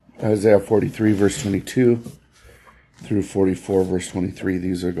Isaiah 43, verse 22 through 44, verse 23.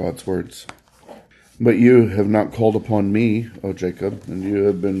 These are God's words. But you have not called upon me, O Jacob, and you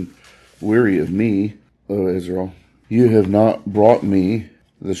have been weary of me, O Israel. You have not brought me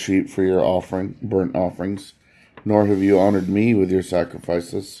the sheep for your burnt offerings, nor have you honored me with your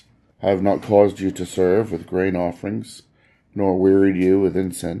sacrifices. I have not caused you to serve with grain offerings, nor wearied you with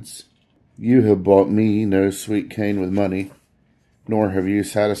incense. You have bought me no sweet cane with money, nor have you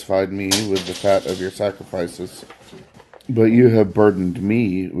satisfied me with the fat of your sacrifices. But you have burdened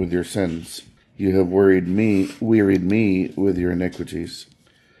me with your sins. You have wearied me with your iniquities.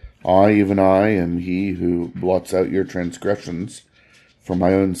 I, even I, am he who blots out your transgressions. For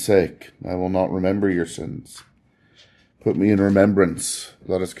my own sake, I will not remember your sins. Put me in remembrance.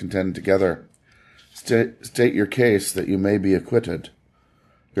 Let us contend together. State your case that you may be acquitted.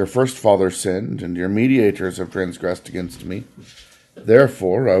 Your first fathers sinned, and your mediators have transgressed against me.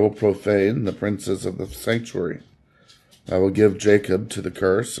 Therefore I will profane the princes of the sanctuary. I will give Jacob to the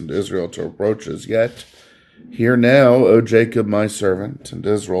curse and Israel to reproaches. Yet hear now, O Jacob, my servant, and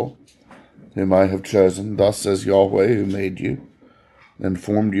Israel, whom I have chosen. Thus says Yahweh, who made you and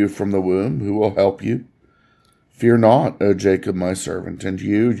formed you from the womb, who will help you. Fear not, O Jacob, my servant, and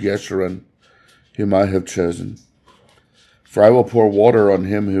you, Jeshurun, whom I have chosen. For I will pour water on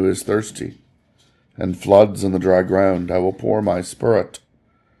him who is thirsty, and floods on the dry ground. I will pour my spirit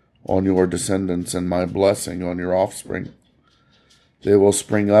on your descendants, and my blessing on your offspring. They will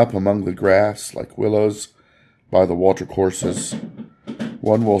spring up among the grass like willows by the watercourses.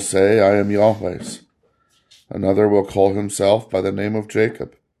 One will say, I am Yahweh's. Another will call himself by the name of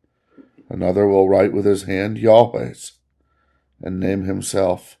Jacob. Another will write with his hand Yahweh's, and name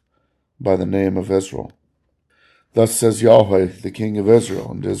himself by the name of Israel. Thus says Yahweh, the King of Israel,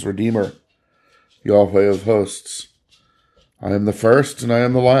 and his Redeemer, Yahweh of hosts. I am the first and I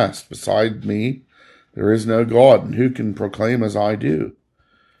am the last. Beside me there is no God, and who can proclaim as I do?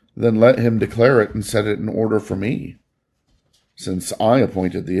 Then let him declare it and set it in order for me. Since I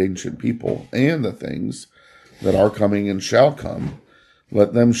appointed the ancient people and the things that are coming and shall come,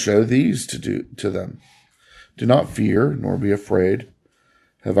 let them show these to them. Do not fear, nor be afraid.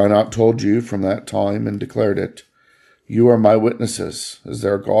 Have I not told you from that time and declared it? You are my witnesses. Is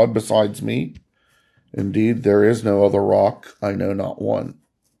there a God besides me? Indeed, there is no other rock, I know not one.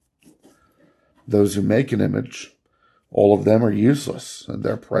 Those who make an image, all of them are useless, and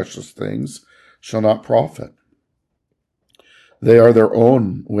their precious things shall not profit. They are their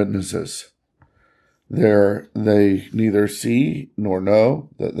own witnesses. They neither see nor know,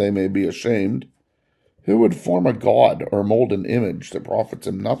 that they may be ashamed. Who would form a god or mold an image that profits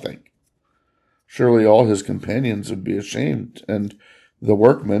him nothing? Surely all his companions would be ashamed, and the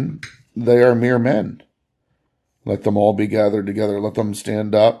workmen, they are mere men. Let them all be gathered together, let them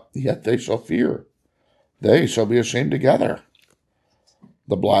stand up, yet they shall fear. They shall be ashamed together.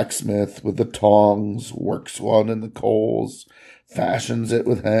 The blacksmith with the tongs works one in the coals, fashions it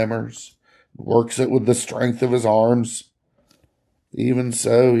with hammers, works it with the strength of his arms. Even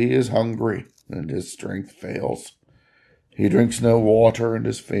so he is hungry, and his strength fails. He drinks no water and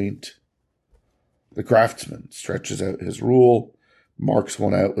is faint. The craftsman stretches out his rule, marks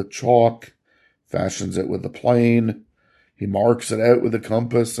one out with chalk, fashions it with the plane. He marks it out with a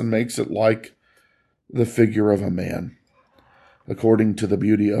compass and makes it like the figure of a man, according to the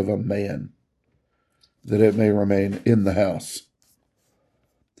beauty of a man, that it may remain in the house.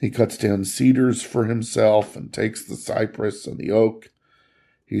 He cuts down cedars for himself and takes the cypress and the oak.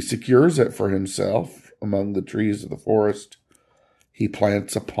 He secures it for himself among the trees of the forest. He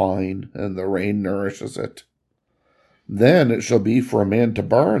plants a pine, and the rain nourishes it. Then it shall be for a man to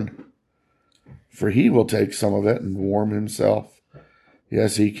burn, for he will take some of it and warm himself.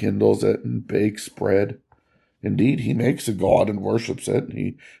 Yes, he kindles it and bakes bread. Indeed, he makes a god and worships it.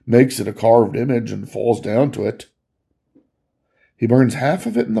 He makes it a carved image and falls down to it. He burns half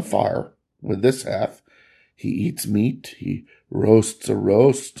of it in the fire. With this half, he eats meat. He roasts a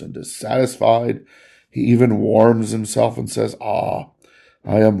roast and is satisfied. He even warms himself and says, I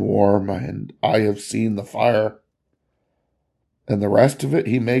am warm, and I have seen the fire. And the rest of it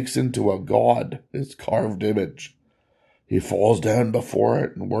he makes into a god, his carved image. He falls down before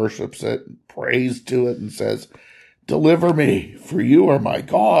it and worships it, and prays to it, and says, Deliver me, for you are my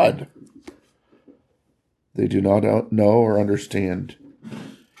God. They do not know or understand,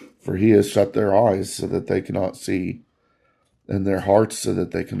 for he has shut their eyes so that they cannot see, and their hearts so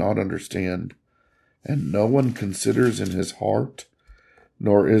that they cannot understand. And no one considers in his heart,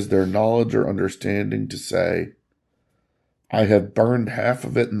 nor is there knowledge or understanding to say, I have burned half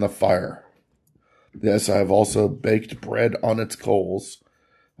of it in the fire. Yes, I have also baked bread on its coals.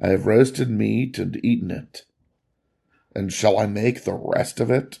 I have roasted meat and eaten it. And shall I make the rest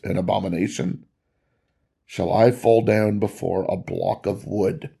of it an abomination? Shall I fall down before a block of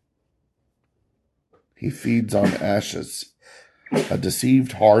wood? He feeds on ashes. A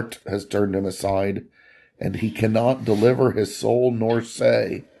deceived heart has turned him aside, and he cannot deliver his soul nor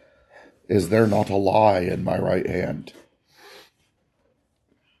say, is there not a lie in my right hand?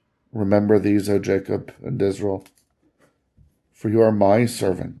 Remember these, O Jacob and Israel, for you are my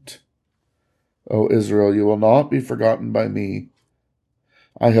servant. O Israel, you will not be forgotten by me.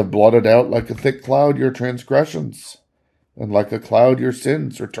 I have blotted out like a thick cloud your transgressions, and like a cloud your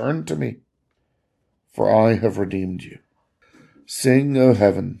sins. Return to me, for I have redeemed you. Sing, O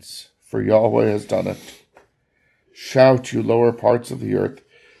heavens, for Yahweh has done it. Shout, you lower parts of the earth.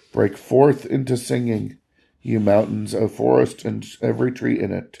 Break forth into singing, you mountains, O forest, and every tree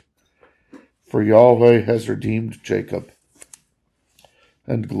in it. For Yahweh has redeemed Jacob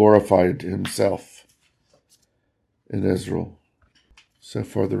and glorified himself in Israel. So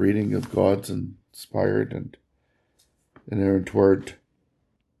far, the reading of God's inspired and inerrant word.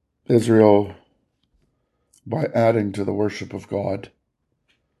 Israel, by adding to the worship of God,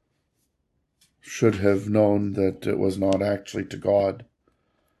 should have known that it was not actually to God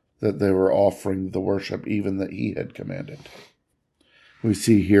that they were offering the worship even that he had commanded. We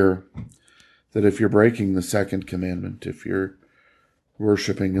see here that if you're breaking the second commandment, if you're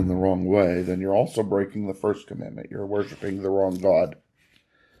worshiping in the wrong way, then you're also breaking the first commandment. You're worshiping the wrong God.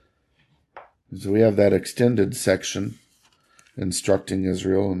 So we have that extended section instructing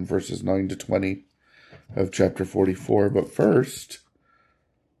Israel in verses 9 to 20 of chapter 44. But first,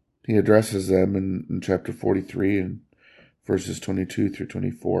 he addresses them in chapter 43 and verses 22 through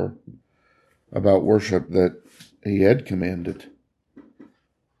 24 about worship that he had commanded,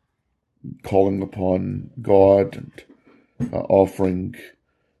 calling upon God and offering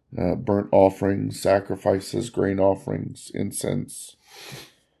burnt offerings, sacrifices, grain offerings, incense,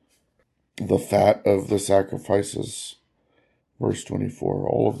 the fat of the sacrifices. Verse 24,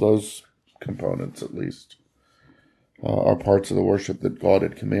 all of those components at least are parts of the worship that God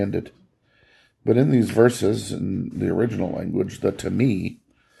had commanded. But in these verses, in the original language, the to me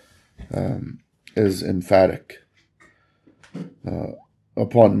is emphatic.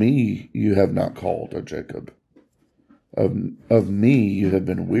 Upon me you have not called, O Jacob. Of me you have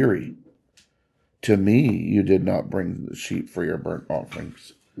been weary. To me you did not bring the sheep for your burnt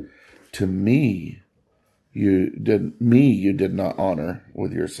offerings. To me you did not honor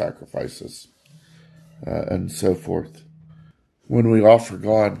with your sacrifices, and so forth. When we offer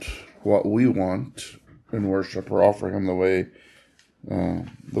God what we want in worship, or offer him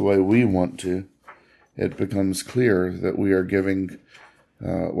the way we want to, it becomes clear that we are giving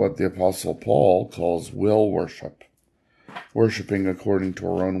what the Apostle Paul calls will worship, worshiping according to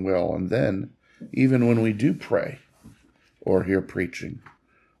our own will. And then, even when we do pray, or hear preaching,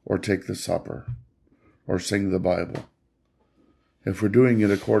 or take the supper, or sing the Bible, if we're doing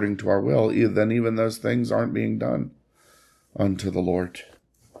it according to our will, then even those things aren't being done unto the Lord.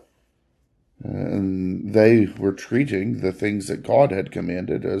 And they were treating the things that God had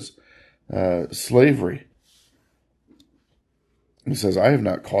commanded as slavery. He says, I have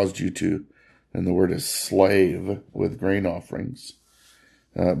not caused you to, and the word is slave, with grain offerings.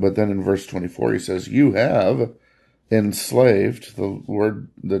 But then in verse 24, he says, you have enslaved. The word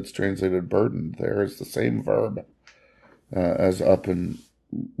that's translated burdened there is the same verb as up in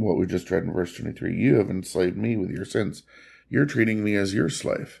what we just read in verse 23. You have enslaved me with your sins. You're treating me as your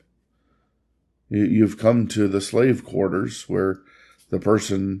slave. You've come to the slave quarters where the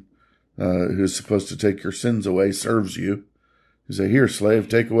person who's supposed to take your sins away serves you. You say, here, slave,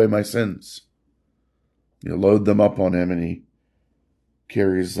 take away my sins. You load them up on him and he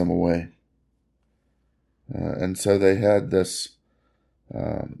carries them away. And so they had this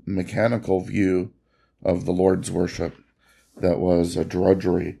mechanical view of the Lord's worship that was a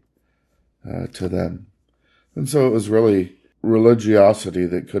drudgery to them. And so it was really religiosity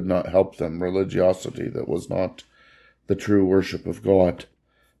that could not help them, religiosity that was not the true worship of God,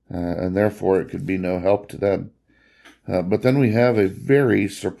 and therefore it could be no help to them. But then we have a very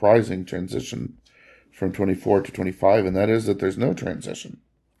surprising transition from 24 to 25, and that is that there's no transition.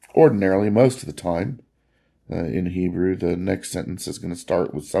 Ordinarily, most of the time, in Hebrew, the next sentence is going to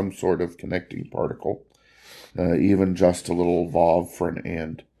start with some sort of connecting particle, even just a little vav for an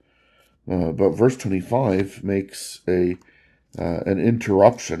and. But verse 25 makes an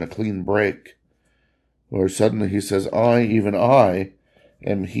interruption, a clean break, where suddenly he says, I, even I,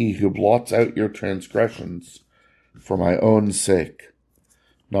 am he who blots out your transgressions for my own sake.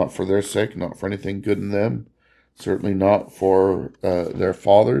 Not for their sake, not for anything good in them, certainly not for their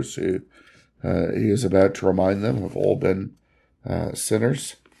fathers, who he is about to remind them have all been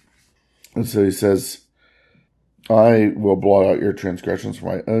sinners. And so he says, I will blot out your transgressions for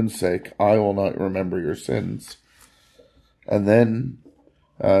my own sake. I will not remember your sins. And then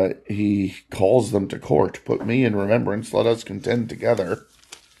he calls them to court. Put me in remembrance. Let us contend together.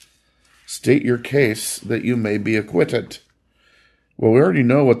 State your case that you may be acquitted. Well, we already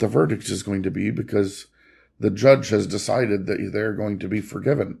know what the verdict is going to be because the judge has decided that they're going to be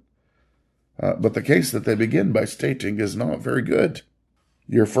forgiven. But the case that they begin by stating is not very good.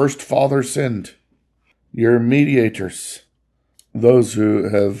 Your first father sinned. Your mediators, those who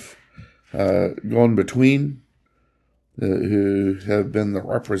have gone between, who have been the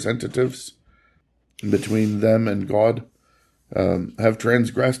representatives between them and God, have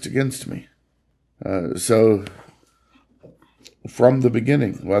transgressed against me. So from the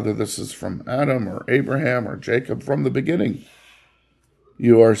beginning, whether this is from Adam or Abraham or Jacob, from the beginning,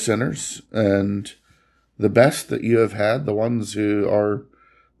 you are sinners, and the best that you have had, the ones who are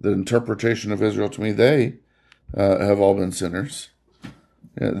the interpretation of Israel to me, they have all been sinners.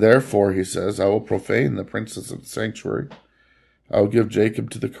 Therefore, he says, I will profane the princes of the sanctuary. I will give Jacob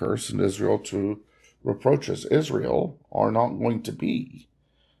to the curse and Israel to reproaches. Israel are not going to be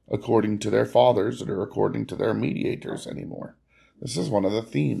according to their fathers or according to their mediators anymore. This is one of the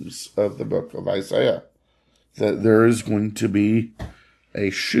themes of the book of Isaiah, that there is going to be a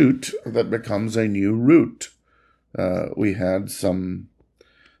shoot that becomes a new root. We had some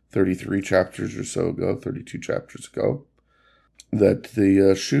 33 chapters or so ago, 32 chapters ago, that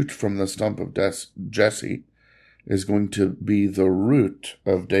the shoot from the stump of Jesse is going to be the root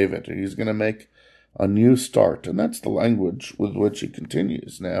of David. He's going to make a new start, and that's the language with which he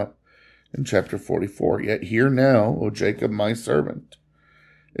continues now in chapter 44. Yet hear now, O Jacob, my servant,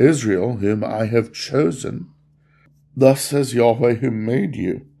 Israel, whom I have chosen. Thus says Yahweh, who made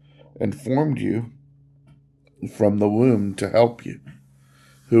you and formed you from the womb to help you,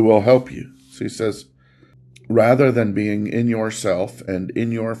 who will help you. So he says, rather than being in yourself and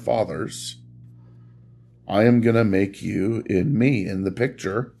in your fathers, I am going to make you in me. In the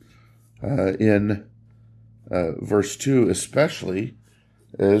picture, in verse 2 especially,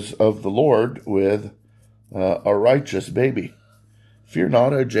 is of the Lord with a righteous baby. Fear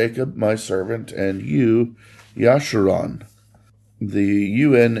not, O Jacob, my servant, and you, Yasharon. The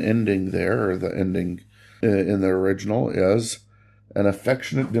UN ending there, or the ending in the original, is an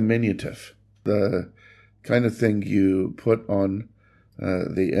affectionate diminutive. The kind of thing you put on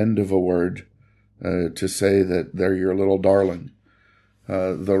the end of a word to say that they're your little darling.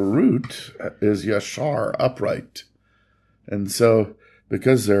 The root is Yashar, upright. And so,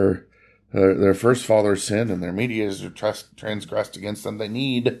 because their first father sinned and their mediators transgressed against them, they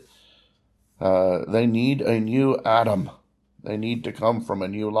need a new Adam. They need to come from a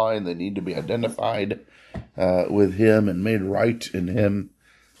new line. They need to be identified with him and made right in him.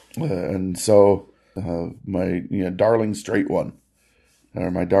 And so, my darling straight one,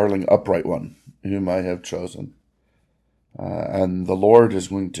 or my darling upright one, whom I have chosen. And the Lord is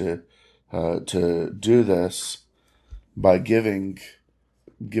going to do this by giving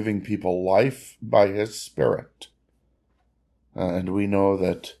people life by his Spirit. And we know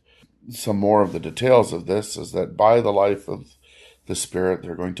that some more of the details of this is that by the life of the Spirit,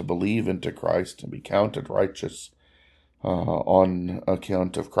 they're going to believe into Christ and be counted righteous on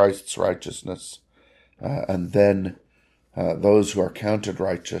account of Christ's righteousness. And then those who are counted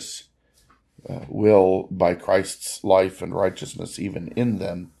righteous will, by Christ's life and righteousness even in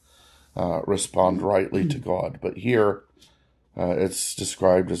them, respond rightly to God. But here it's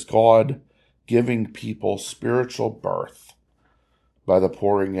described as God giving people spiritual birth by the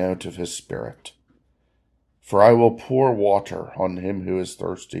pouring out of his Spirit. For I will pour water on him who is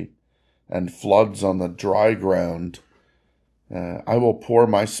thirsty, and floods on the dry ground. I will pour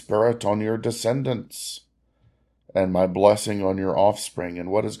my Spirit on your descendants, and my blessing on your offspring.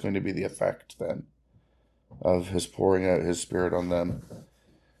 And what is going to be the effect then of his pouring out his Spirit on them?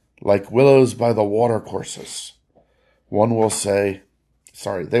 Like willows by the watercourses. One will say,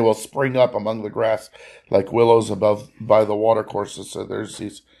 they will spring up among the grass like willows by the watercourses. So there's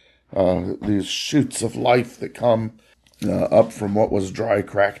these shoots of life that come up from what was dry,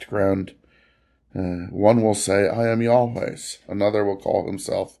 cracked ground. One will say, I am Yahweh's. Another will call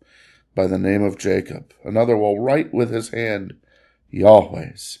himself by the name of Jacob. Another will write with his hand,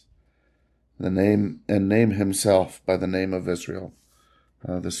 Yahweh's, name himself by the name of Israel.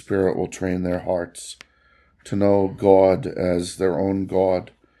 The Spirit will train their hearts to know God as their own God,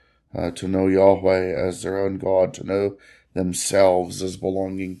 to know Yahweh as their own God, to know themselves as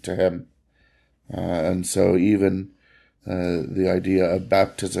belonging to him. And so even the idea of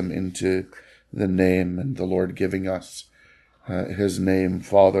baptism into the name, and the Lord giving us his name,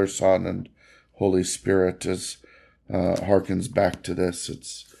 Father, Son, and Holy Spirit, harkens back to this.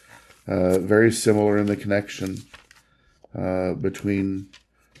 It's very similar in the connection between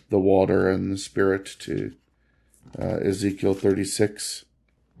the water and the Spirit to Ezekiel 36,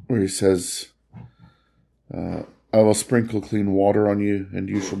 where he says, I will sprinkle clean water on you, and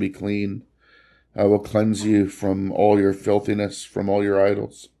you shall be clean. I will cleanse you from all your filthiness, from all your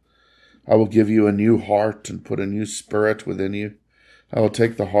idols. I will give you a new heart and put a new spirit within you. I will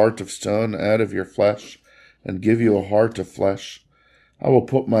take the heart of stone out of your flesh and give you a heart of flesh. I will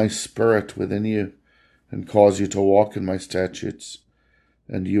put my spirit within you and cause you to walk in my statutes,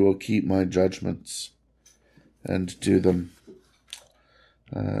 and you will keep my judgments and do them.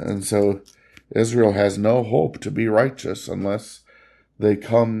 And so Israel has no hope to be righteous unless they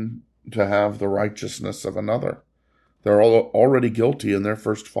come to have the righteousness of another. They're already guilty in their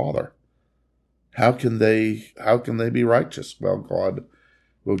first father. How can they be righteous? Well, God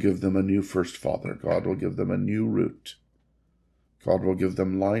will give them a new first father. God will give them a new root. God will give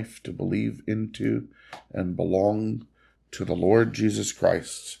them life to believe into and belong to the Lord Jesus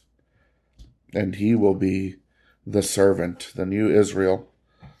Christ. And he will be the servant, the new Israel.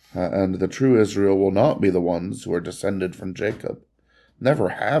 And the true Israel will not be the ones who are descended from Jacob. Never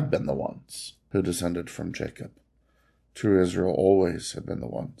have been the ones who descended from Jacob. True Israel always have been the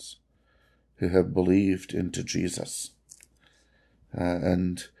ones who have believed into Jesus.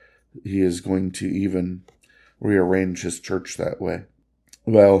 And he is going to even rearrange his church that way.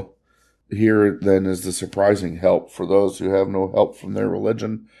 Well, here then is the surprising help for those who have no help from their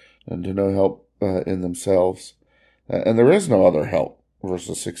religion and to no help in themselves. And there is no other help,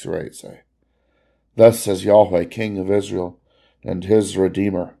 verses 6 or 8 say. Thus says Yahweh, King of Israel, and his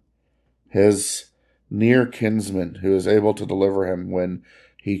Redeemer, his near kinsman who is able to deliver him when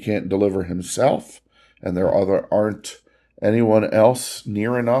he can't deliver himself, and there aren't anyone else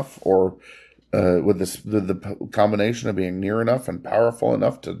near enough, or with the combination of being near enough and powerful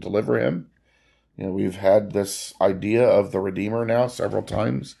enough to deliver him. You know, we've had this idea of the Redeemer now several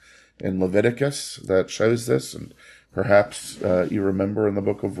times in Leviticus that shows this, and perhaps you remember in the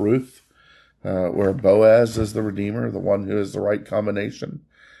book of Ruth, where Boaz is the Redeemer, the one who is the right combination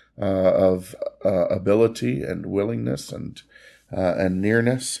of ability and willingness and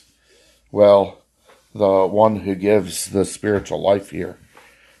nearness. Well, the one who gives the spiritual life here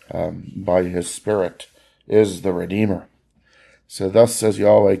by his Spirit is the Redeemer. So thus says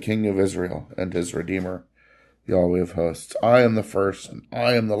Yahweh, King of Israel, and his Redeemer, Yahweh of hosts. I am the first, and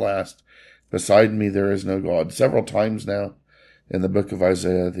I am the last. Beside me there is no God. Several times now in the book of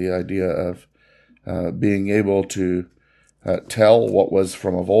Isaiah, the idea of being able to tell what was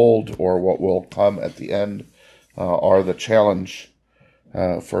from of old or what will come at the end are the challenge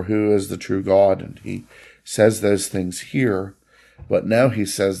for who is the true God. And he says those things here, but now he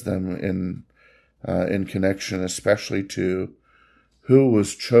says them in connection especially to who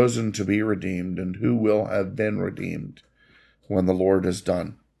was chosen to be redeemed and who will have been redeemed when the Lord is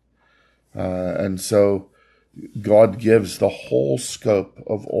done. And so God gives the whole scope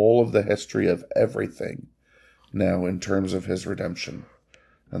of all of the history of everything now in terms of his redemption.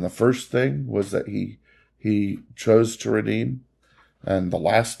 And the first thing was that he chose to redeem. And the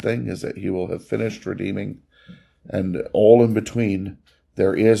last thing is that he will have finished redeeming. And all in between,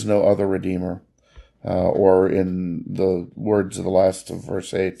 there is no other Redeemer. Or in the words of the last of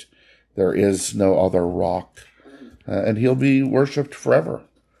verse 8, there is no other rock. And he'll be worshipped forever.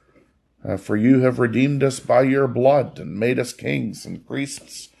 For you have redeemed us by your blood and made us kings and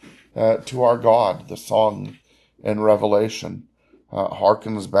priests to our God. The song in Revelation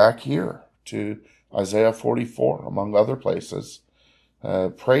harkens back here to Isaiah 44, among other places,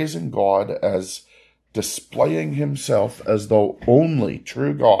 praising God as displaying himself as the only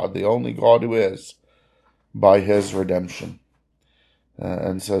true God, the only God who is, by his redemption.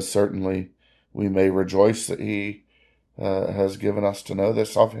 And so certainly we may rejoice that he has given us to know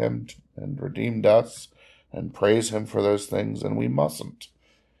this of him and redeemed us, and praise him for those things. And we mustn't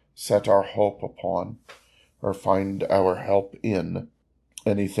set our hope upon or find our help in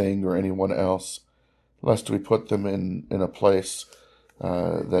anything or anyone else, lest we put them in a place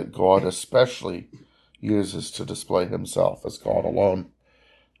that God especially uses to display himself as God alone,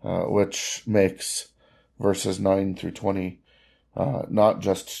 which makes verses 9 through 20 not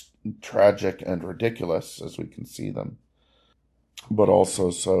just tragic and ridiculous as we can see them, but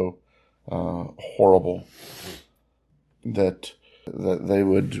also so horrible that they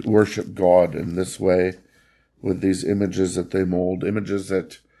would worship God in this way with these images that they mold, images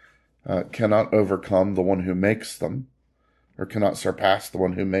that cannot overcome the one who makes them, or cannot surpass the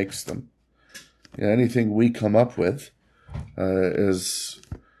one who makes them. Anything we come up with is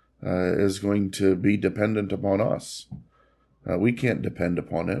going to be dependent upon us. We can't depend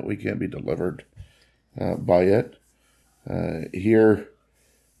upon it. We can't be delivered by it. Here,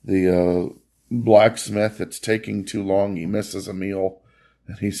 the blacksmith, it's taking too long. He misses a meal,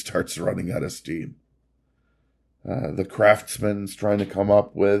 and he starts running out of steam. The craftsman's trying to come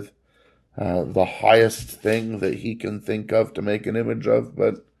up with the highest thing that he can think of to make an image of,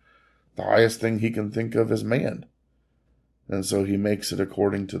 but the highest thing he can think of is man. And so he makes it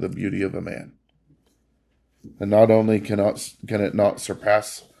according to the beauty of a man. And not only can it not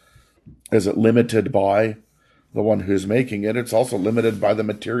surpass, is it limited by the one who's making it, it's also limited by the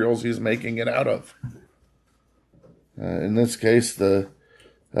materials he's making it out of. In this case, the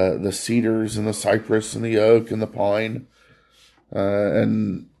cedars and the cypress and the oak and the pine,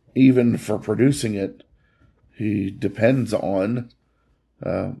 and even for producing it, he depends on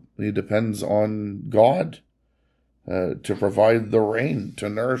God to provide the rain to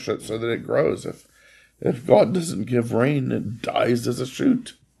nourish it so that it grows. If God doesn't give rain, it dies as a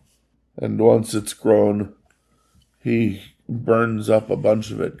shoot. And once it's grown, he burns up a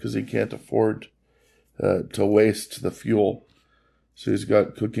bunch of it because he can't afford to waste the fuel. So he's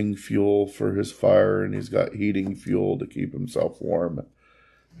got cooking fuel for his fire, and he's got heating fuel to keep himself warm.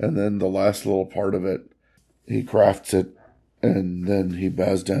 And then the last little part of it, he crafts it, and then he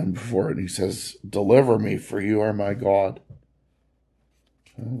bows down before it, and he says, "Deliver me, for you are my God."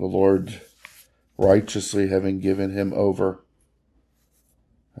 The Lord, righteously having given him over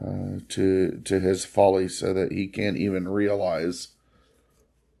to his folly, so that he can't even realize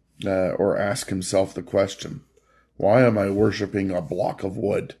or ask himself the question, why am I worshiping a block of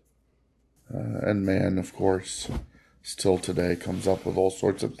wood? And man, of course, still today comes up with all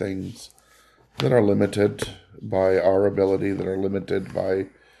sorts of things that are limited by our ability, that are limited by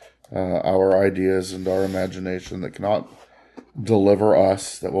our ideas and our imagination, that cannot deliver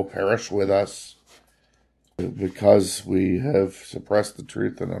us, that will perish with us, because we have suppressed the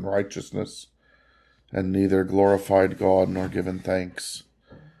truth in unrighteousness and neither glorified God nor given thanks.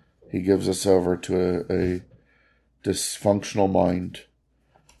 He gives us over to a dysfunctional mind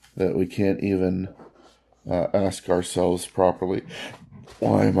that we can't even ask ourselves properly,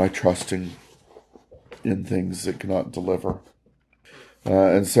 why am I trusting in things that cannot deliver?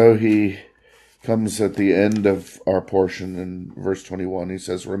 And so he comes at the end of our portion in verse 21. He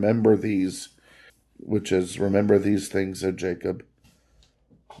says, remember these, which is, remember these things, O Jacob.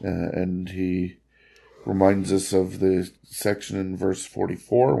 And he reminds us of the section in verse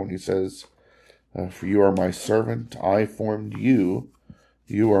 44 when he says, for you are my servant, I formed you.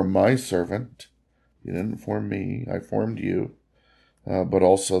 You are my servant. You didn't form me, I formed you. But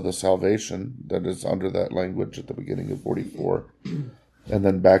also the salvation that is under that language at the beginning of 44. And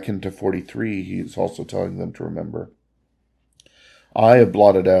then back into 43, he's also telling them to remember. I have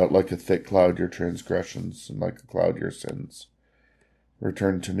blotted out like a thick cloud your transgressions, and like a cloud your sins.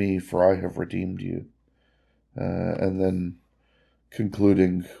 Return to me, for I have redeemed you. And then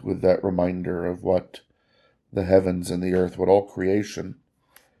concluding with that reminder of what the heavens and the earth, what all creation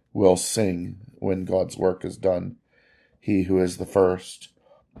will sing when God's work is done. He who is the first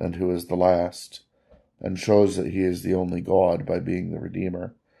and who is the last, and shows that he is the only God by being the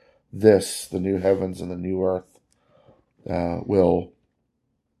Redeemer. This, the new heavens and the new earth, will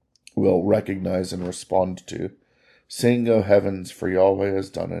recognize and respond to. Sing, O heavens, for Yahweh has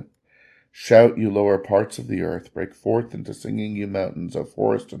done it. Shout, you lower parts of the earth. Break forth into singing, you mountains, O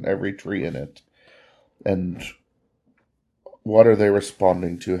forest and every tree in it. And what are they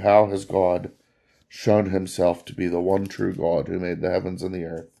responding to? How has God shown himself to be the one true God who made the heavens and the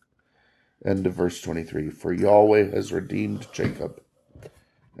earth? End of verse 23. For Yahweh has redeemed Jacob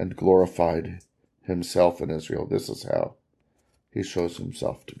and glorified himself in Israel. This is how he shows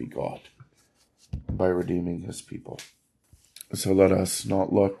himself to be God, by redeeming his people. So let us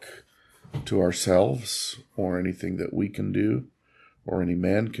not look to ourselves or anything that we can do or any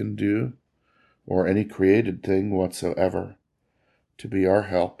man can do or any created thing whatsoever to be our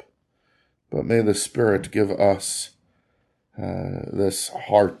help. But may the Spirit give us this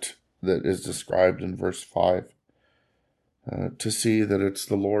heart that is described in verse 5, to see that it's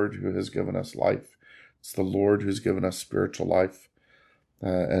the Lord who has given us life. It's the Lord who's given us spiritual life.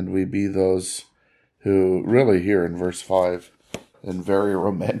 And we be those who really here in verse 5, in very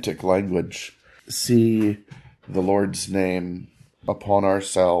romantic language, see the Lord's name upon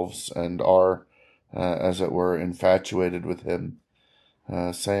ourselves and are, as it were, infatuated with him,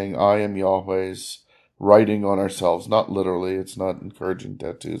 saying, I am Yahweh's, writing on ourselves, not literally, it's not encouraging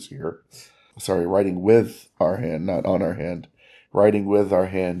tattoos here. Sorry, writing with our hand, not on our hand. Writing with our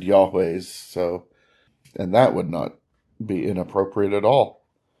hand Yahweh's, and that would not be inappropriate at all.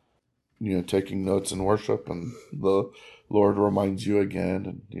 Taking notes in worship, and the Lord reminds you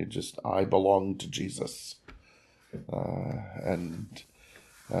again, and I belong to Jesus. And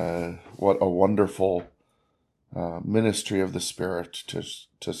what a wonderful ministry of the Spirit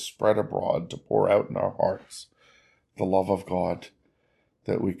to spread abroad, to pour out in our hearts the love of God,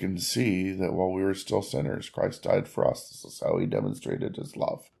 that we can see that while we were still sinners, Christ died for us. This is how he demonstrated his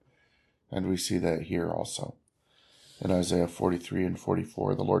love. And we see that here also. In Isaiah 43 and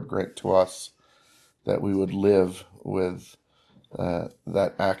 44, the Lord grant to us that we would live with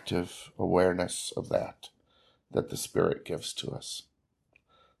that active awareness of that the Spirit gives to us.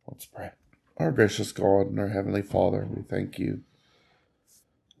 Let's pray. Our gracious God and our Heavenly Father, we thank you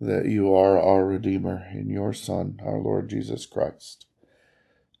that you are our Redeemer in your Son, our Lord Jesus Christ,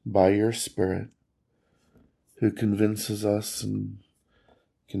 by your Spirit, who convinces us and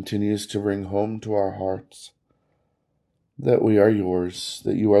continues to bring home to our hearts that we are yours,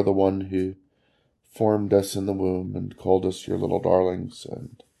 that you are the one who formed us in the womb and called us your little darlings,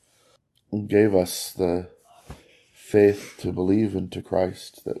 and gave us the faith to believe into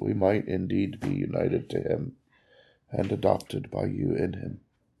Christ, that we might indeed be united to him and adopted by you in him.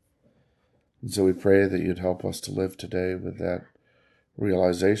 And so we pray that you'd help us to live today with that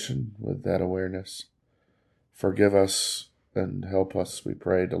realization, with that awareness. Forgive us and help us, we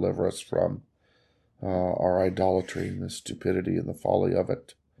pray, deliver us from our idolatry and the stupidity and the folly of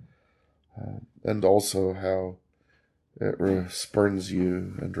it. And also how it spurns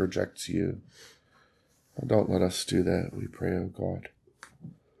you and rejects you. And don't let us do that, we pray, O God.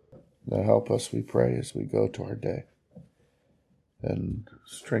 Now help us, we pray, as we go to our day. And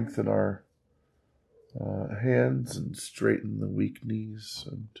strengthen our hands and straighten the weak knees,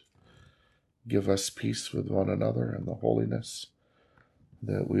 and give us peace with one another and the holiness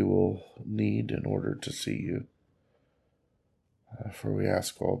that we will need in order to see you. For we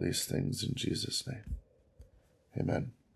ask all these things in Jesus' name. Amen.